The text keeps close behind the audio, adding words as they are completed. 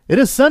It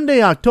is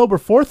Sunday, October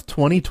 4th,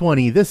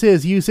 2020. This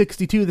is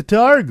U62 The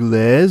Targ.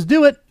 Let's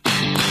do it.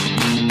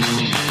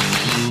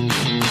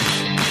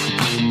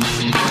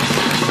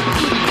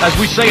 As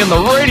we say in the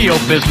radio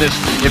business,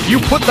 if you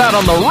put that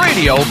on the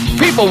radio,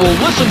 people will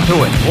listen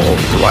to it. All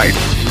right,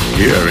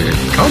 here it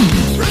comes.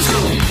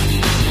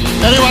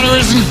 Anyone who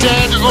isn't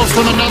dead or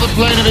from another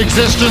plane of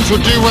existence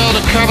would do well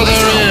to cover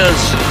their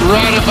ears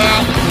right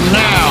about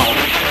now.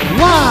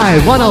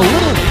 Live on a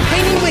little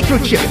tiny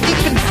microchip deep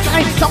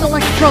inside some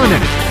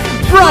electronics,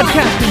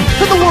 broadcasting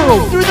to the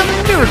world through the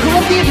miracle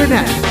of the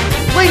internet.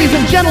 Ladies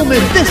and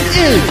gentlemen, this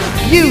is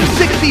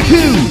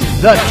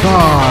U62 The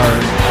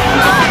Targ.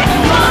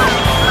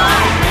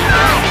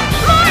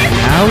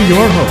 Now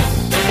your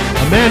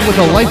host, a man with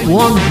a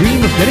lifelong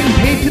dream of getting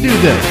paid to do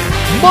this,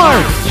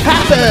 Mark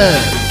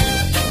Pappas.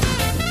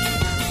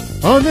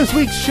 On this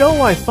week's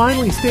show, I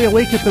finally stay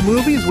awake at the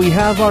movies. We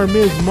have our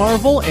Ms.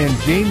 Marvel, and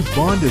James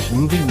Bond is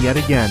moving yet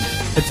again.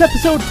 It's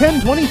episode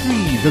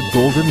 1023, The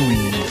Golden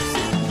Leaves.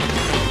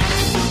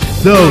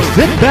 So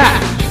sit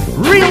back,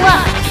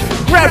 relax,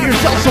 grab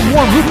yourself some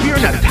warm root beer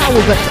and a towel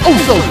that's oh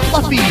so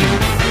fluffy.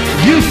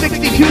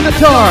 U62 The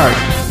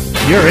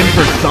Targ. You're in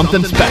for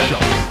something special.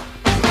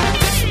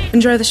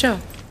 Enjoy the show.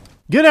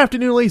 Good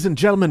afternoon, ladies and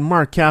gentlemen.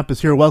 Mark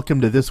Kappas here.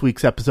 Welcome to this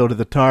week's episode of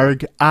The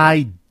Targ.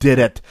 I did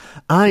it.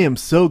 I am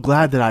so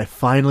glad that I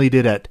finally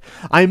did it.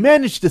 I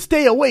managed to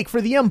stay awake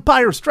for The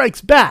Empire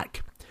Strikes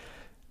Back.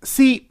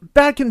 See,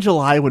 back in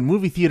July when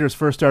movie theaters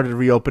first started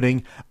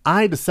reopening,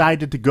 I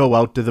decided to go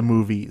out to the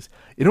movies.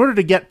 In order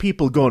to get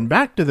people going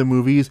back to the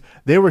movies,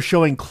 they were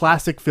showing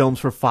classic films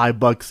for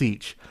 $5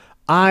 each.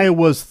 I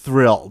was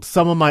thrilled.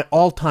 Some of my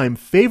all-time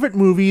favorite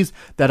movies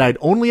that I'd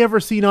only ever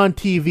seen on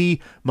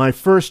TV, my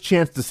first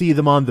chance to see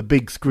them on the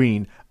big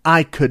screen.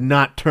 I could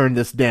not turn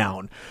this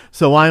down.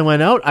 So I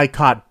went out, I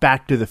caught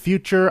Back to the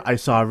Future, I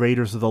saw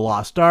Raiders of the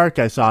Lost Ark,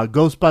 I saw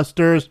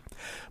Ghostbusters,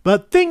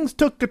 but things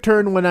took a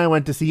turn when I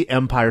went to see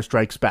Empire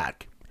Strikes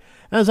Back.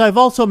 As I've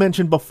also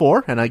mentioned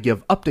before, and I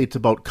give updates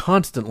about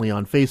constantly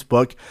on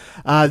Facebook,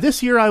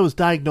 this year I was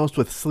diagnosed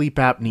with sleep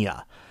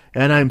apnea.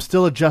 And I'm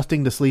still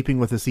adjusting to sleeping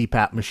with a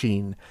CPAP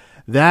machine.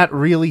 That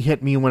really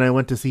hit me when I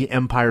went to see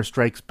Empire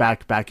Strikes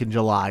Back in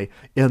July,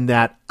 in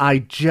that I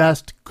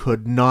just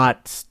could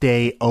not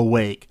stay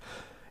awake.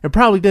 It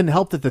probably didn't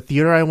help that the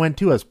theater I went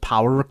to has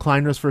power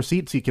recliners for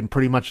seats so you can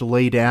pretty much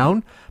lay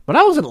down. But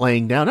I wasn't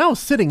laying down, I was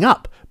sitting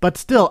up. But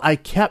still, I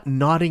kept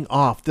nodding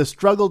off. The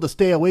struggle to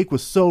stay awake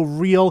was so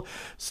real.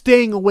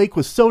 Staying awake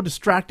was so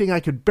distracting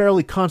I could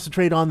barely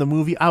concentrate on the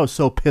movie. I was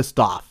so pissed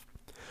off.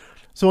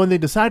 So when they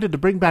decided to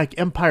bring back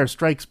Empire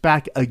Strikes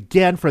Back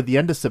again for the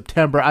end of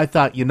September, I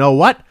thought, you know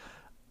what?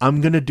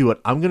 I'm going to do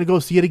it. I'm going to go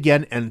see it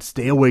again and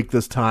stay awake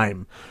this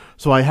time.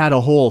 So I had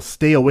a whole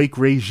stay awake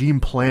regime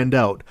planned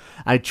out.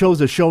 I chose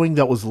a showing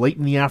that was late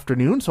in the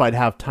afternoon so I'd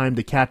have time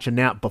to catch a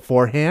nap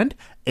beforehand,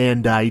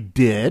 and I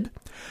did.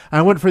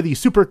 I went for the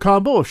super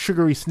combo of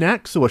sugary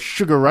snacks so a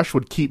sugar rush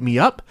would keep me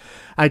up.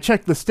 I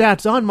checked the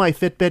stats on my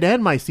Fitbit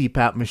and my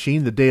CPAP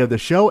machine the day of the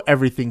show.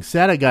 Everything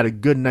said I got a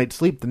good night's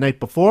sleep the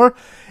night before,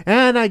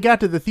 and I got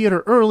to the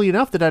theater early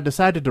enough that I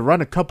decided to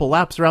run a couple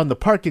laps around the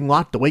parking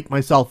lot to wake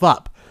myself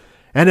up.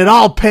 And it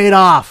all paid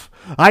off!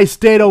 I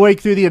stayed awake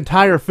through the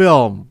entire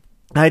film.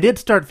 I did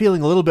start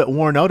feeling a little bit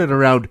worn out at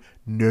around,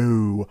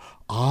 "No,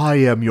 I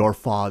am your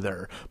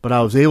father," but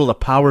I was able to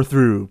power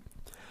through.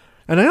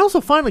 And I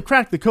also finally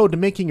cracked the code to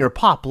making your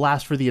pop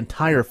last for the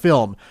entire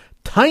film.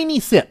 Tiny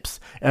sips,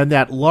 and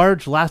that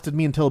large lasted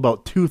me until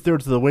about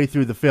 2/3 of the way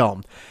through the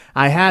film.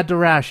 I had to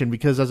ration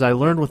because, as I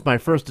learned with my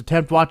first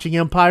attempt watching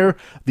Empire,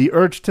 the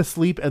urge to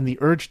sleep and the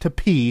urge to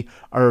pee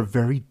are a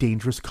very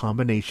dangerous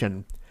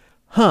combination.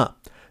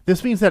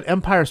 This means that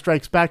Empire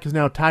Strikes Back is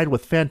now tied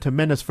with Phantom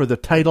Menace for the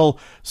title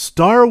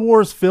Star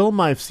Wars film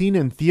I've seen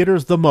in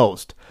theaters the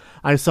most.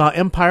 I saw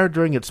Empire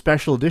during its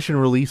special edition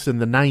release in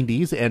the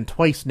 90s and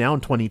twice now in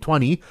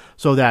 2020,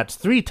 so that's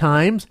 3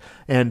 times,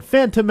 and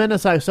Phantom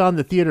Menace I saw in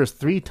the theaters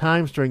 3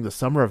 times during the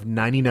summer of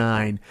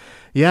 99.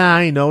 Yeah,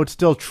 I know it's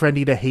still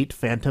trendy to hate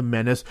Phantom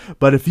Menace,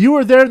 but if you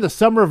were there in the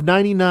summer of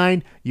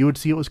 99, you would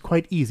see it was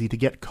quite easy to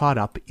get caught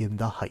up in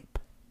the hype.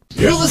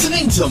 You're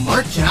listening to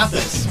Mark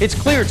Kappas It's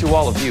clear to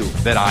all of you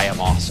that I am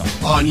awesome.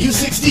 on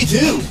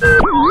U62,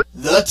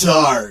 The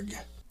Targ.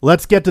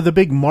 Let's get to the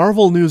big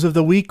Marvel news of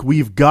the week.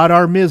 We've got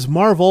our Ms.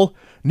 Marvel.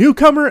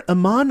 Newcomer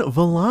Iman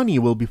Vellani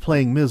will be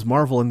playing Ms.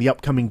 Marvel in the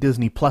upcoming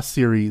Disney Plus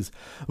series.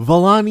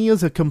 Vellani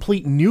is a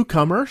complete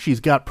newcomer. She's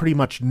got pretty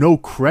much no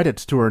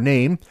credits to her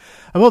name.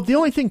 About the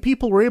only thing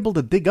people were able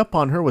to dig up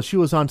on her was she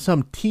was on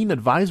some teen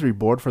advisory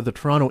board for the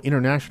Toronto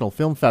International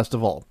Film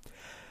Festival.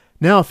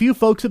 Now, a few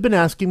folks have been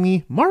asking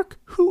me, Mark,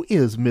 who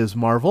is Ms.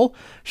 Marvel?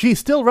 She's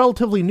still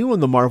relatively new in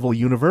the Marvel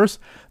universe.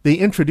 They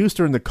introduced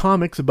her in the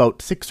comics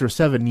about 6 or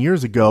 7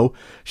 years ago.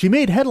 She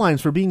made headlines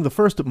for being the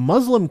first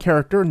Muslim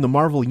character in the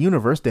Marvel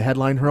universe to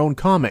headline her own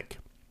comic.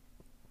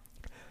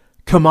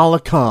 Kamala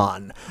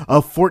Khan,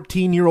 a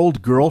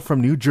 14-year-old girl from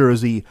New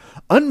Jersey.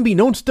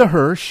 Unbeknownst to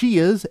her, she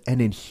is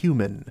an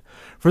Inhuman.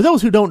 For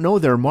those who don't know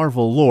their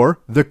Marvel lore,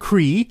 the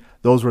Kree,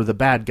 those were the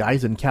bad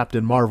guys in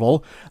Captain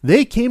Marvel,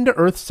 they came to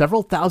Earth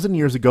several thousand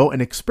years ago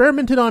and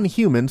experimented on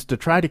humans to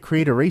try to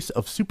create a race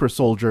of super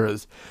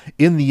soldiers.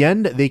 In the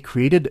end, they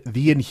created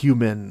the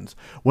Inhumans.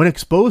 When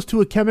exposed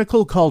to a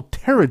chemical called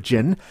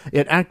Terrigen,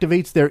 it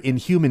activates their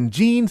Inhuman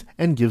genes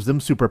and gives them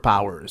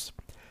superpowers.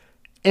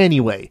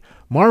 Anyway,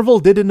 Marvel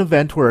did an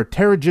event where a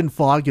Terrigen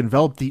fog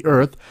enveloped the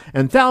Earth,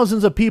 and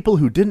thousands of people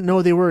who didn't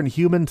know they were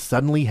Inhuman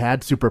suddenly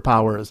had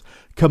superpowers.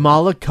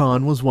 Kamala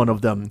Khan was one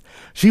of them.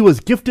 She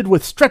was gifted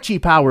with stretchy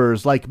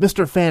powers like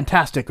Mr.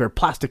 Fantastic or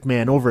Plastic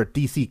Man over at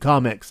DC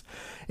Comics.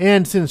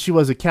 And since she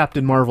was a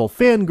Captain Marvel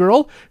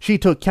fangirl, she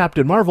took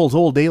Captain Marvel's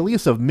old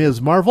alias of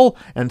Ms. Marvel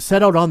and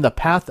set out on the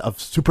path of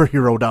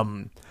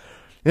superhero-dom.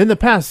 In the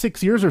past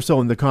 6 years or so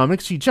in the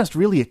comics, she just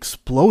really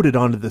exploded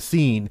onto the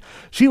scene.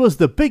 She was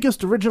the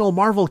biggest original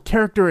Marvel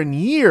character in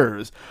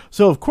years,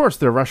 so of course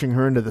they're rushing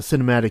her into the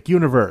cinematic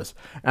universe.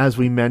 As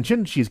we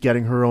mentioned, she's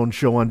getting her own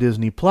show on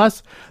Disney+.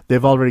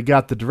 They've already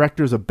got the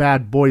directors of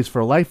Bad Boys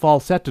for Life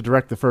all set to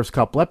direct the first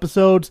couple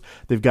episodes.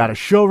 They've got a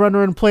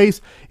showrunner in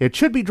place. It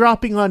should be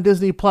dropping on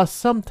Disney+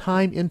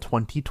 sometime in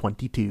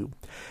 2022.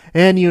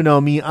 And you know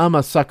me, I'm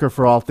a sucker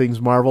for all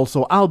things Marvel,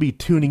 so I'll be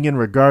tuning in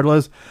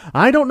regardless.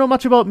 I don't know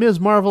much about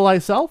Ms. Marvel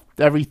myself.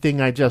 Everything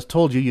I just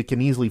told you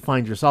can easily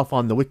find yourself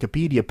on the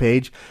Wikipedia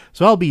page,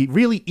 so I'll be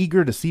really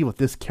eager to see what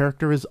this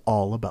character is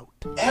all about.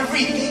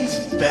 Everything's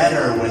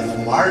better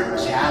with Mark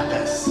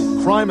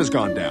Kappas. Crime has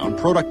gone down,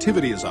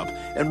 productivity is up,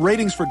 and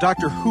ratings for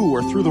Doctor Who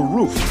are through the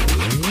roof.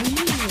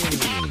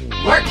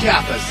 Mark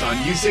Kappas on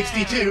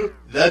U62,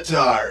 The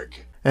Targ.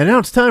 And now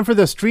it's time for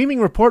the streaming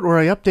report where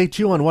I update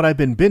you on what I've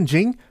been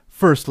binging.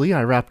 Firstly,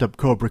 I wrapped up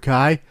Cobra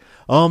Kai.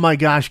 Oh my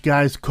gosh,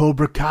 guys,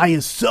 Cobra Kai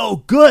is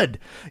so good!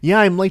 Yeah,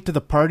 I'm late to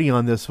the party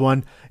on this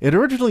one. It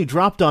originally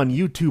dropped on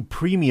YouTube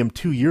Premium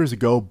 2 years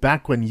ago,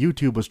 back when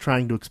YouTube was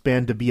trying to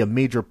expand to be a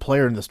major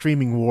player in the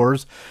streaming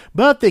wars,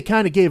 but they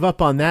kind of gave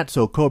up on that,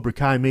 so Cobra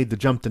Kai made the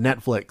jump to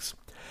Netflix.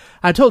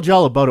 I told you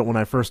all about it when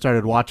I first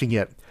started watching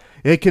it.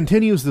 It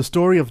continues the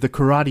story of the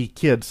Karate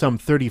Kid some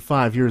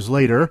 35 years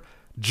later.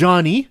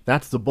 Johnny,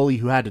 that's the bully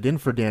who had it in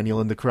for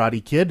Daniel in The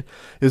Karate Kid,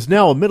 is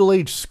now a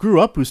middle-aged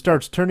screw-up who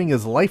starts turning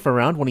his life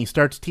around when he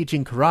starts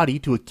teaching karate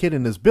to a kid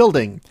in his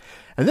building.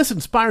 And this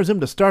inspires him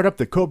to start up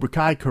the Cobra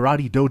Kai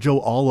Karate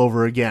Dojo all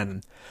over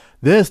again.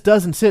 This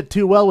doesn't sit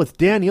too well with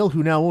Daniel,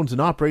 who now owns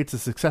and operates a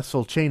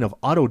successful chain of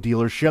auto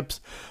dealerships.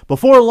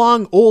 Before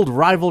long, old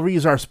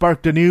rivalries are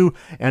sparked anew,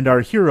 and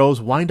our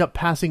heroes wind up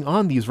passing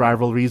on these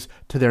rivalries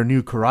to their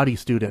new karate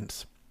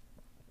students.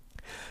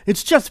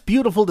 It's just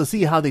beautiful to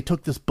see how they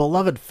took this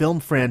beloved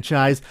film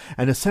franchise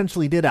and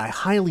essentially did a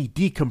highly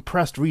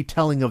decompressed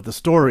retelling of the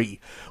story.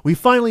 We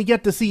finally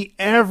get to see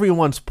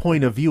everyone's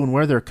point of view and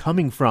where they're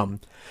coming from.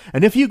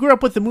 And if you grew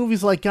up with the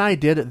movies like I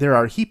did, there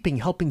are heaping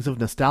helpings of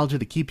nostalgia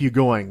to keep you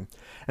going.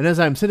 And as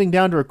I'm sitting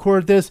down to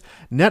record this,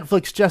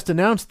 Netflix just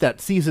announced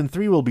that Season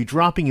 3 will be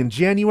dropping in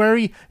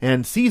January,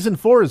 and Season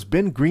 4 has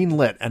been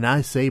greenlit, and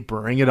I say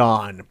bring it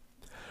on.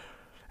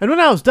 And when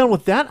I was done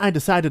with that, I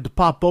decided to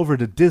pop over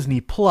to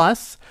Disney+.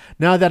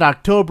 Now that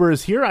October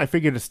is here, I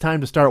figured it's time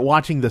to start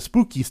watching the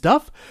spooky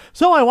stuff.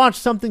 So I watched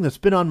something that's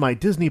been on my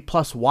Disney+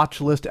 watch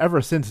list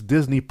ever since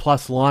Disney+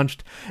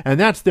 launched, and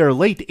that's their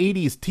late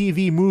 80s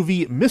TV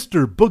movie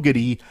Mr.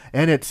 Boogedy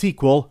and its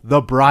sequel,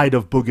 The Bride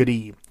of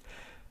Boogedy.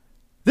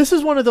 This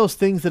is one of those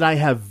things that I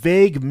have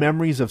vague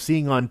memories of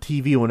seeing on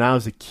TV when I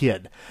was a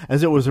kid,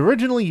 as it was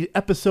originally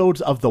episodes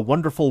of The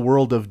Wonderful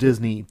World of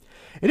Disney.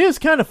 It is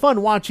kind of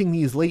fun watching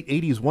these late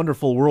 80s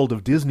Wonderful World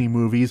of Disney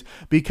movies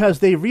because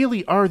they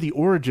really are the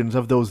origins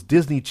of those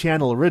Disney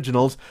Channel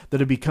originals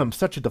that have become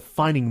such a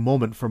defining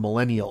moment for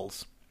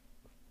millennials.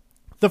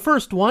 The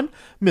first one,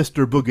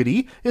 Mr.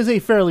 Boogedy, is a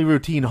fairly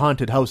routine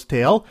haunted house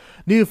tale.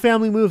 New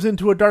family moves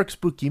into a dark,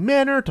 spooky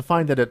manor to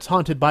find that it's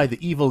haunted by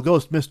the evil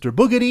ghost Mr.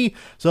 Boogedy,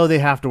 so they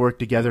have to work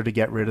together to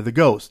get rid of the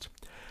ghost.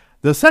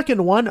 The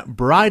second one,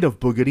 Bride of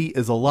Boogedy,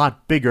 is a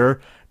lot bigger,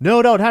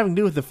 no doubt having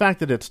to do with the fact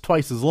that it's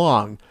twice as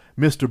long.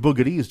 Mr.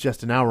 Boogedy is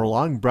just an hour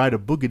long, Bride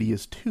of Boogedy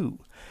is 2.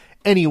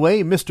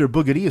 Anyway, Mr.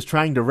 Boogedy is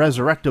trying to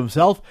resurrect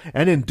himself,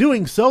 and in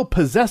doing so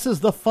possesses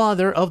the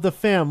father of the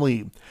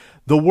family.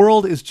 The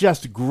world is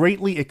just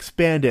greatly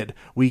expanded.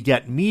 We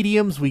get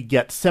mediums, we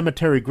get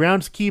cemetery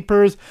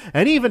groundskeepers,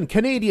 and even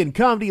Canadian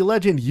comedy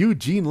legend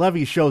Eugene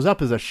Levy shows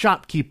up as a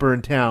shopkeeper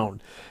in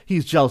town.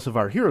 He's jealous of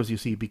our heroes, you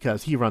see,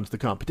 because he runs the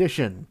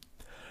competition.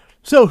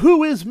 So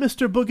who is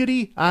Mr.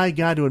 Boogedy? I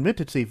gotta admit,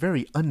 it's a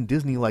very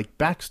un-Disney-like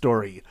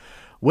backstory.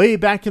 Way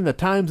back in the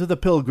times of the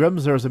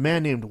Pilgrims, there was a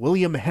man named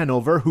William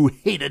Hanover who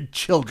hated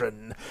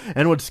children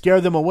and would scare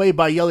them away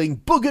by yelling,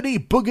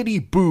 "Boogedy,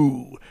 boogedy,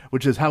 boo,"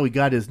 which is how he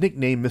got his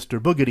nickname, Mr.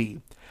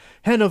 Boogedy.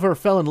 Hanover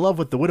fell in love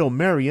with the widow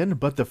Marion,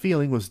 but the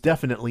feeling was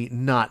definitely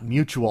not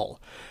mutual.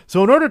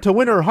 So in order to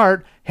win her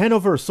heart,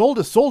 Hanover sold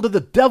his soul to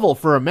the devil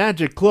for a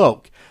magic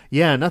cloak.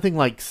 Yeah, nothing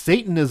like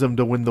Satanism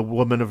to win the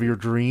woman of your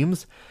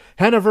dreams.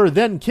 Hennifer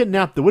then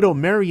kidnapped the widow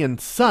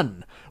Marion's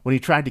son. When he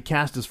tried to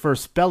cast his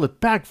first spell, it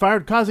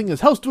backfired, causing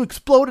his house to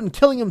explode and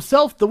killing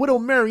himself, the widow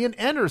Marion,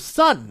 and her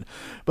son.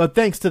 But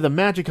thanks to the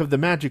magic of the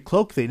magic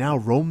cloak, they now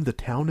roam the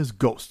town as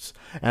ghosts.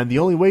 And the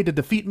only way to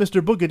defeat Mr.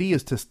 Boogedy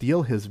is to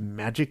steal his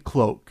magic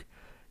cloak.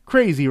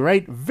 Crazy,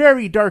 right?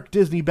 Very dark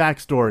Disney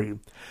backstory.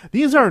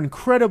 These are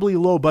incredibly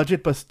low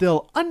budget, but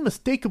still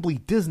unmistakably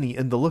Disney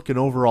in the look and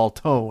overall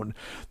tone.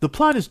 The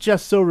plot is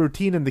just so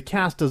routine and the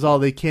cast does all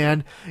they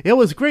can. It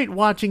was great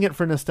watching it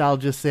for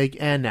nostalgia's sake,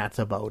 and that's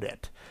about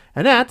it.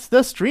 And that's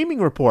the streaming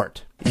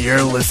report.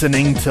 You're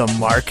listening to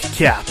Mark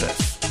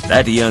Kappas.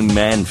 That young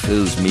man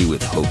fills me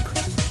with hope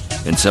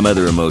and some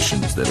other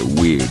emotions that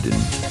are weird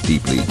and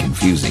deeply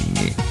confusing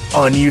me.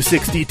 On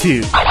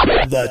U62,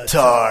 The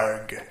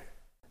Targ.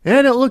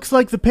 And it looks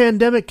like the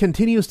pandemic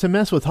continues to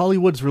mess with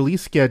Hollywood's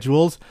release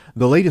schedules.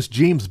 The latest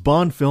James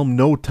Bond film,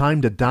 No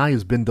Time to Die,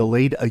 has been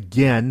delayed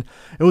again.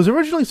 It was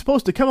originally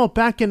supposed to come out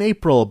back in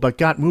April, but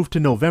got moved to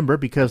November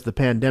because the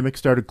pandemic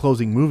started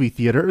closing movie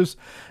theaters.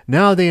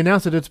 Now they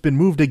announced that it's been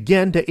moved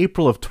again to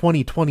April of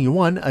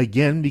 2021,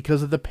 again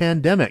because of the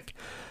pandemic.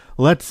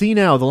 Let's see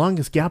now. The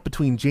longest gap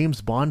between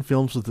James Bond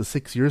films was the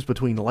 6 years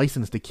between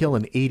License to Kill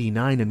in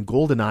 89 and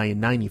GoldenEye in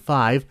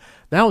 95.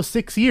 That was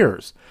 6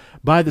 years.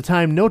 By the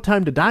time No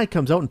Time to Die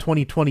comes out in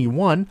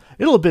 2021,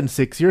 it'll have been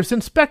 6 years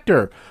since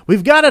Spectre.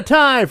 We've got a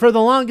tie for the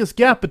longest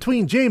gap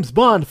between James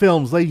Bond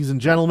films, ladies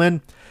and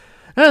gentlemen.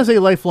 As a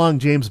lifelong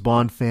James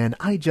Bond fan,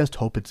 I just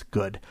hope it's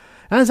good.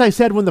 As I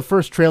said when the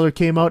first trailer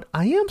came out,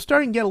 I am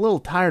starting to get a little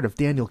tired of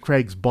Daniel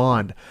Craig's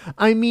Bond.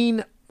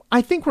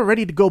 I think we're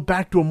ready to go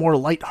back to a more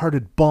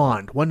light-hearted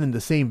Bond, one in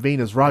the same vein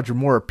as Roger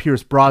Moore or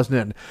Pierce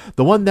Brosnan,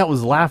 the one that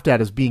was laughed at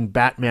as being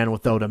Batman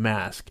without a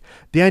mask.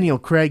 Daniel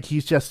Craig,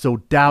 he's just so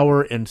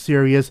dour and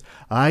serious.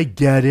 I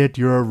get it,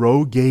 you're a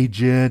rogue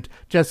agent.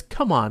 Just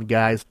come on,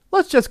 guys.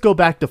 Let's just go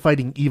back to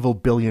fighting evil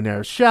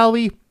billionaires, shall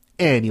we?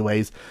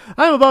 Anyways,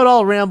 I'm about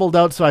all rambled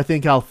out, so I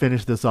think I'll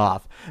finish this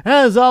off.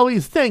 As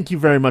always, thank you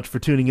very much for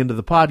tuning into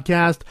the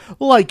podcast.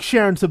 Like,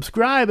 share, and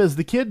subscribe, as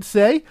the kids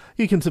say.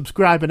 You can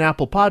subscribe on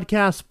Apple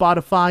Podcasts,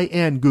 Spotify,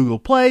 and Google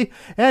Play.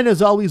 And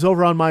as always,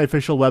 over on my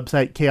official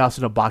website,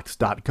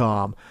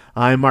 chaosinabox.com.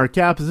 I'm Mark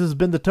Kappas. This has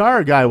been The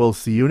Targ. I will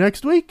see you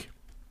next week.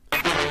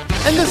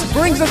 And this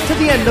brings us to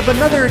the end of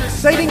another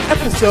exciting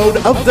episode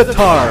of The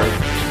Targ.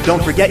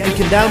 Don't forget you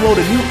can download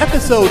a new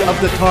episode of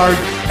The Targ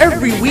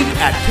every week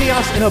at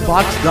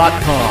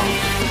chaosinabox.com.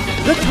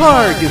 The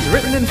Targ is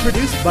written and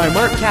produced by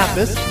Mark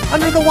Kappas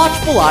under the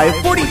watchful eye of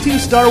 42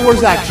 Star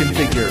Wars action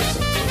figures.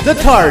 The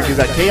Targ is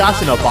a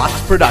Chaos in a Box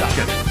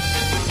production.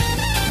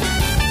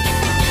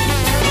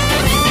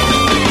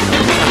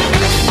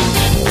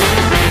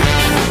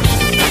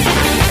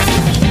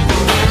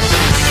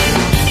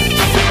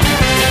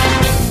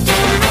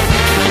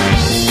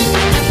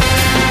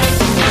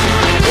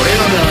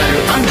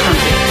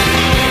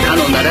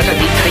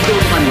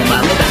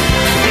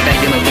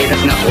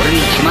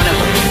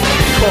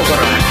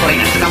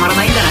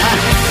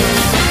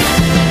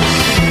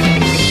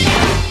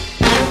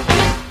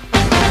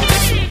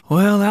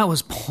 Well, that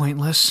was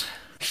pointless.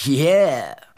 Yeah.